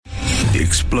The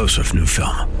explosive new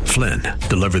film, Flynn,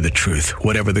 Deliver the Truth,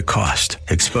 Whatever the Cost,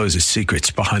 exposes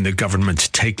secrets behind the government's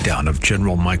takedown of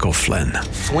General Michael Flynn.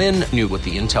 Flynn knew what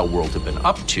the intel world had been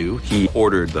up to. He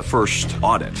ordered the first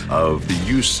audit of the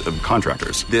use of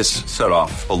contractors. This set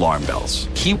off alarm bells.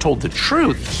 He told the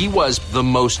truth. He was the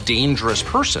most dangerous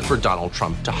person for Donald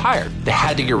Trump to hire. They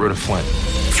had to get rid of Flynn.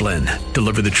 Flynn,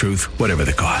 Deliver the Truth, Whatever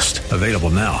the Cost. Available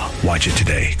now. Watch it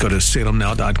today. Go to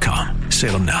salemnow.com.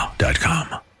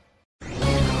 salemnow.com.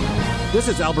 This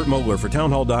is Albert Mohler for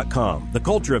townhall.com. The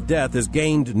culture of death has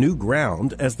gained new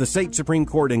ground as the state Supreme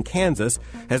Court in Kansas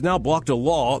has now blocked a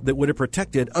law that would have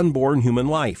protected unborn human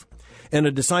life. In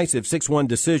a decisive 6-1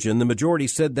 decision, the majority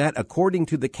said that, according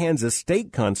to the Kansas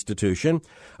state constitution,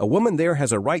 a woman there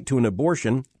has a right to an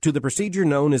abortion to the procedure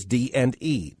known as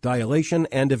D&E, dilation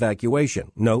and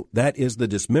evacuation. Note, that is the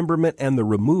dismemberment and the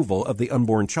removal of the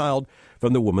unborn child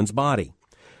from the woman's body.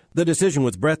 The decision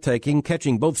was breathtaking,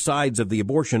 catching both sides of the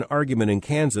abortion argument in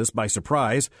Kansas by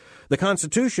surprise. The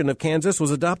Constitution of Kansas was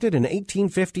adopted in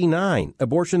 1859.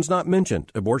 Abortion's not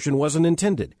mentioned. Abortion wasn't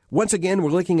intended. Once again,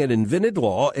 we're looking at invented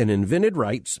law and invented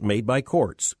rights made by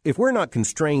courts. If we're not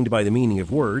constrained by the meaning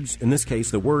of words, in this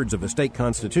case the words of a state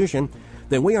constitution,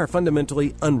 then we are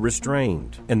fundamentally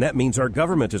unrestrained. And that means our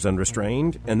government is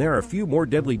unrestrained, and there are few more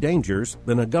deadly dangers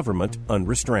than a government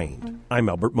unrestrained. I'm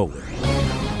Albert Mohler.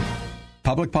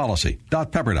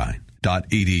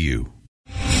 publicpolicy.pepperdine.edu.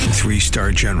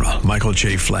 3-star General Michael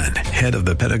J. Flynn, head of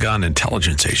the Pentagon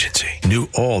Intelligence Agency, knew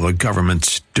all the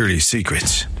government's dirty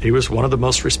secrets. He was one of the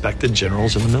most respected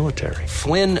generals in the military.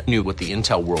 Flynn knew what the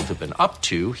intel world had been up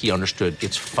to. He understood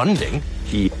its funding.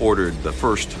 He ordered the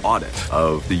first audit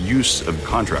of the use of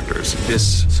contractors.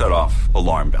 This set off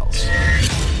alarm bells.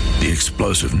 The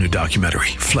explosive new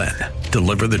documentary, Flynn,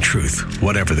 Deliver the Truth,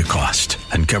 Whatever the Cost,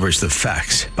 uncovers the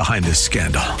facts behind this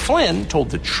scandal. Flynn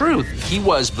told the truth. He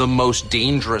was the most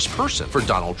dangerous person for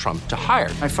Donald Trump to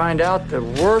hire. I find out the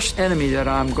worst enemy that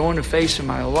I'm going to face in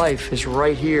my life is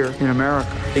right here in America.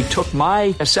 They took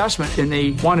my assessment and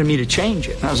they wanted me to change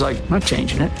it. And I was like, I'm not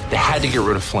changing it. They had to get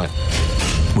rid of Flynn.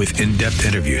 With in-depth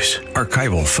interviews,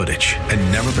 archival footage,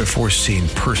 and never-before-seen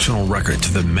personal records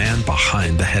of the man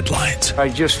behind the headlines. I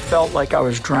just felt like I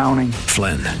was drowning.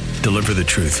 Flynn, Deliver the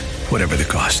Truth, Whatever the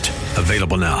Cost.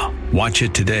 Available now. Watch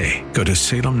it today. Go to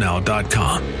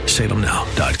salemnow.com.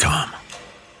 salemnow.com.